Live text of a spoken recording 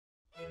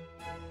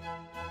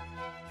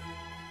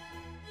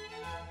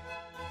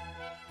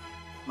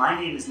My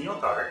name is Neil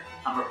Gard.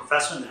 I'm a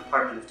professor in the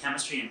Department of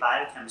Chemistry and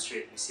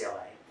Biochemistry at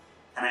UCLA,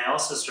 and I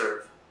also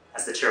serve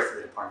as the chair for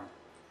the department.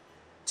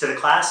 To the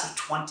class of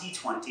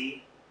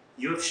 2020,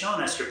 you have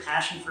shown us your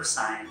passion for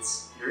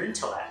science, your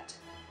intellect,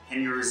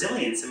 and your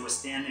resilience in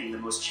withstanding the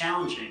most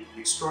challenging and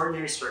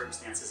extraordinary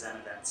circumstances and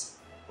events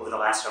over the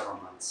last several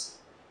months.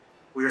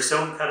 We are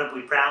so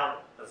incredibly proud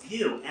of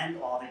you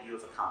and all that you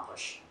have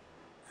accomplished.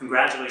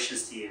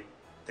 Congratulations to you,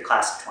 the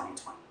class of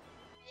 2020.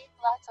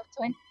 Class of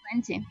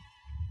 2020.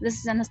 This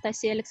is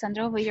Anastasia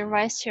Alexandrova, your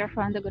Vice Chair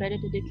for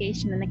Undergraduate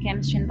Education in the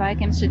Chemistry and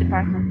Biochemistry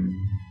Department.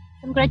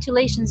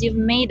 Congratulations, you've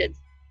made it.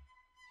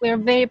 We are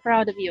very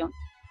proud of you.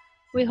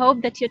 We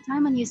hope that your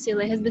time on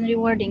UCLA has been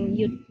rewarding.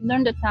 You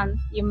learned a ton,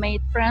 you made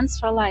friends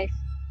for life.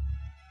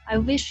 I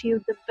wish you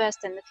the best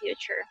in the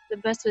future, the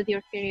best with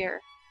your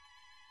career.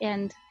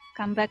 And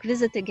come back,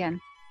 visit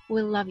again.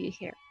 We'll love you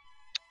here.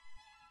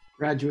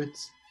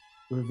 Graduates,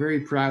 we're very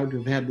proud to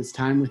have had this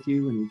time with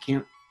you, and we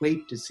can't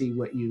wait to see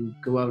what you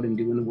go out and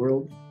do in the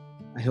world.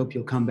 I hope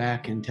you'll come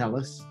back and tell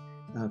us.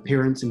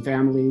 Parents and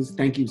families,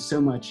 thank you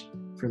so much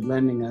for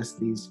lending us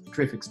these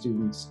terrific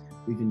students.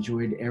 We've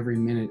enjoyed every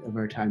minute of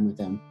our time with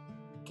them.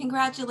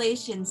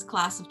 Congratulations,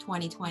 class of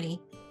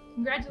 2020.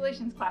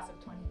 Congratulations, class of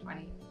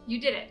 2020.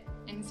 You did it,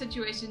 in a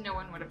situation no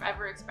one would have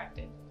ever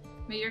expected.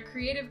 May your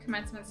creative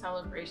commencement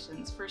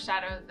celebrations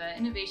foreshadow the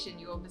innovation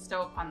you will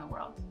bestow upon the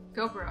world.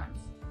 Go Bruins.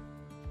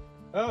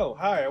 Oh,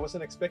 hi, I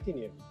wasn't expecting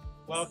you.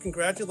 Well,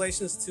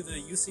 congratulations to the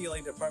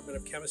UCLA Department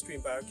of Chemistry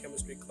and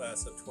Biochemistry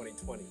class of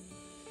 2020.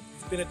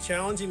 It's been a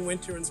challenging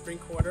winter and spring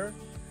quarter,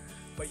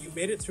 but you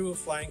made it through with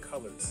flying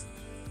colors.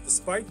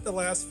 Despite the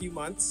last few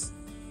months,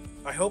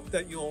 I hope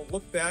that you'll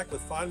look back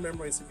with fond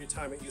memories of your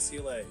time at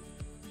UCLA.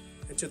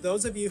 And to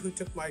those of you who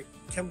took my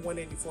Chem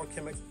 184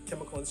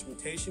 Chemical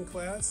Instrumentation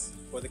class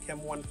or the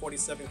Chem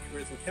 147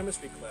 Careers in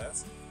Chemistry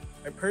class,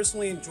 I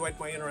personally enjoyed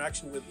my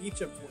interaction with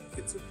each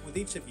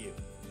of you.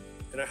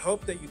 And I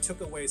hope that you took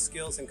away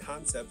skills and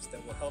concepts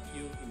that will help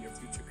you in your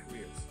future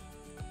careers.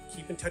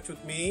 Keep in touch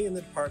with me in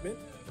the department.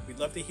 We'd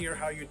love to hear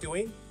how you're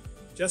doing.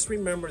 Just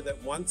remember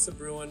that once a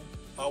Bruin,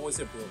 always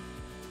a Bruin.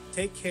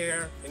 Take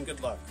care and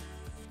good luck.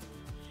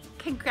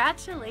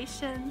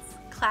 Congratulations,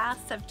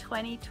 class of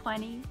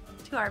 2020,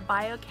 to our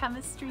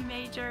biochemistry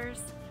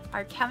majors,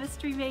 our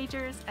chemistry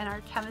majors, and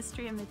our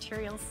chemistry and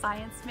materials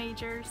science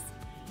majors.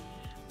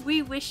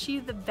 We wish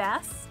you the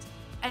best,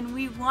 and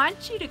we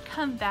want you to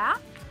come back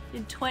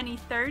in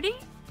 2030,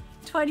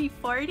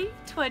 2040,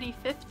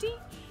 2050,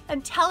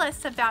 and tell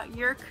us about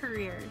your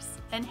careers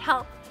and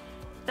help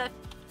the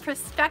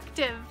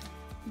prospective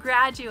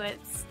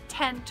graduates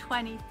 10,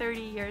 20,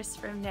 30 years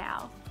from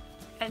now.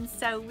 And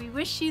so we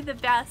wish you the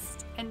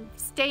best, and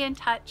stay in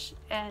touch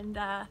and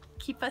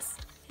keep us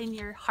in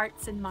your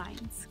hearts and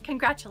minds.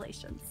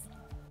 Congratulations.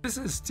 This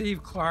is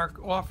Steve Clark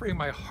offering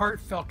my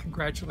heartfelt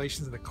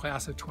congratulations to the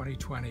class of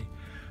 2020.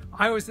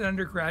 I was an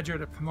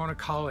undergraduate at Pomona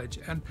College,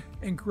 and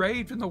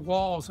engraved in the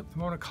walls of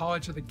Pomona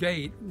College at the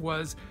gate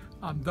was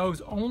those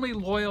only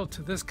loyal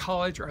to this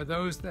college are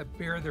those that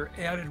bear their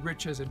added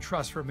riches and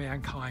trust for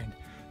mankind.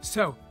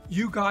 So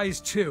you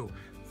guys too,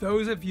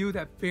 those of you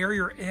that bear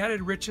your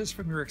added riches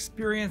from your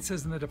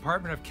experiences in the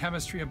Department of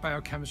Chemistry and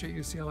Biochemistry at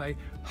UCLA,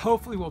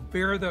 hopefully will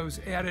bear those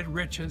added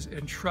riches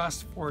and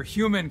trust for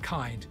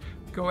humankind.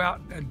 Go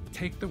out and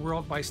take the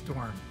world by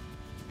storm.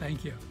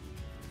 Thank you.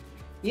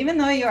 Even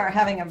though you are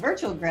having a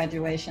virtual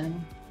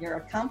graduation, your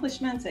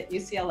accomplishments at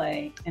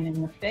UCLA and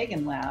in the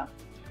Fagan Lab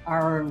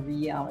are a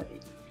reality.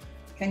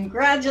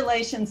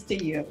 Congratulations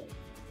to you.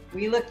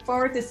 We look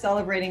forward to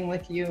celebrating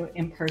with you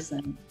in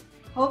person,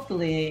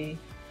 hopefully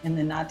in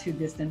the not too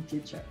distant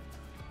future.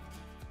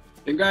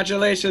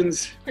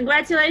 Congratulations.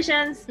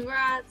 Congratulations.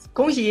 Congrats.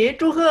 恭喜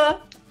祝贺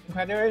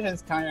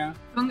Congratulations, Kanya.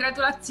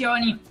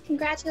 Congratulazioni.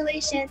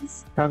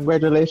 Congratulations.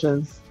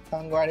 Congratulations.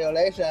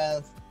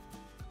 Congratulations.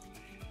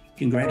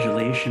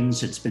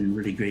 Congratulations. It's been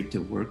really great to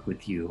work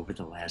with you over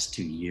the last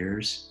 2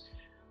 years.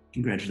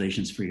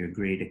 Congratulations for your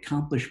great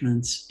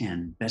accomplishments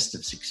and best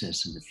of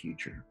success in the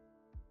future.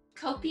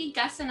 Kopi,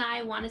 Gus, and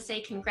I want to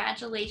say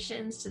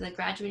congratulations to the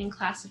graduating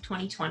class of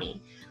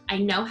 2020. I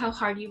know how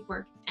hard you've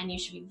worked, and you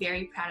should be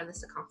very proud of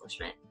this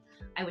accomplishment.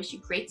 I wish you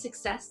great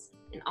success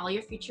in all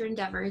your future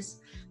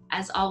endeavors.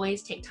 As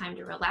always, take time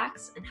to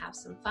relax and have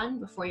some fun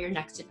before your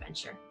next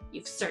adventure.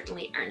 You've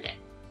certainly earned it.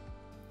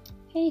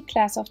 Hey,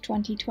 class of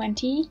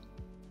 2020.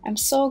 I'm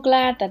so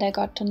glad that I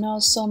got to know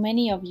so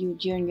many of you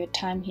during your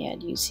time here at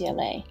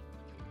UCLA.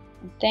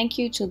 And thank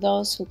you to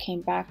those who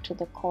came back to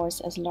the course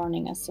as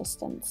learning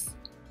assistants.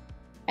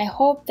 I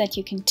hope that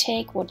you can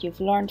take what you've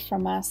learned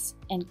from us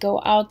and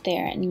go out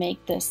there and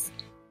make this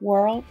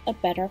world a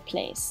better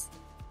place.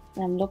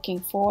 And I'm looking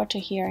forward to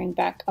hearing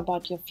back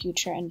about your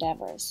future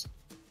endeavors.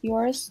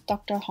 Yours,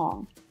 Dr.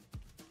 Hong.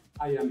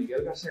 I am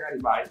Miguel Garcia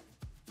Garibay,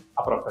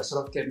 a professor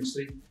of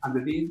chemistry and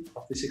the Dean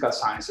of Physical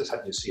Sciences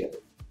at UCLA.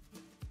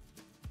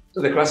 To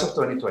the class of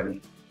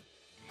 2020,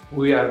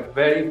 we are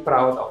very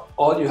proud of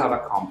all you have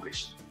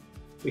accomplished.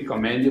 We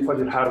commend you for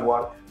your hard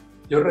work,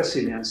 your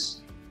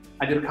resilience,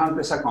 and your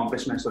countless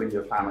accomplishments during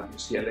your time at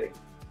UCLA.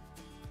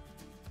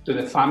 To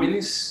the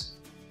families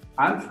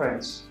and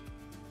friends,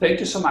 thank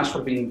you so much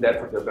for being there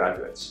for your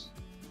graduates.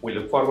 We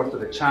look forward to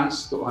the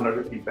chance to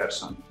honor you in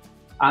person.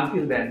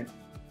 Until then,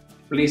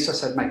 please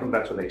accept my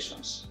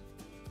congratulations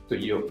to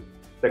you,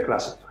 the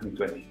class of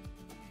 2020.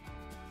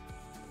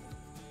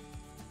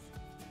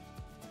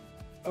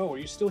 Oh, are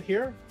you still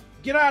here?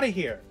 Get out of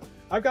here.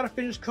 I've got to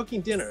finish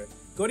cooking dinner.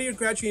 Go to your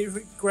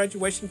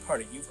graduation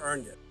party. You've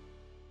earned it.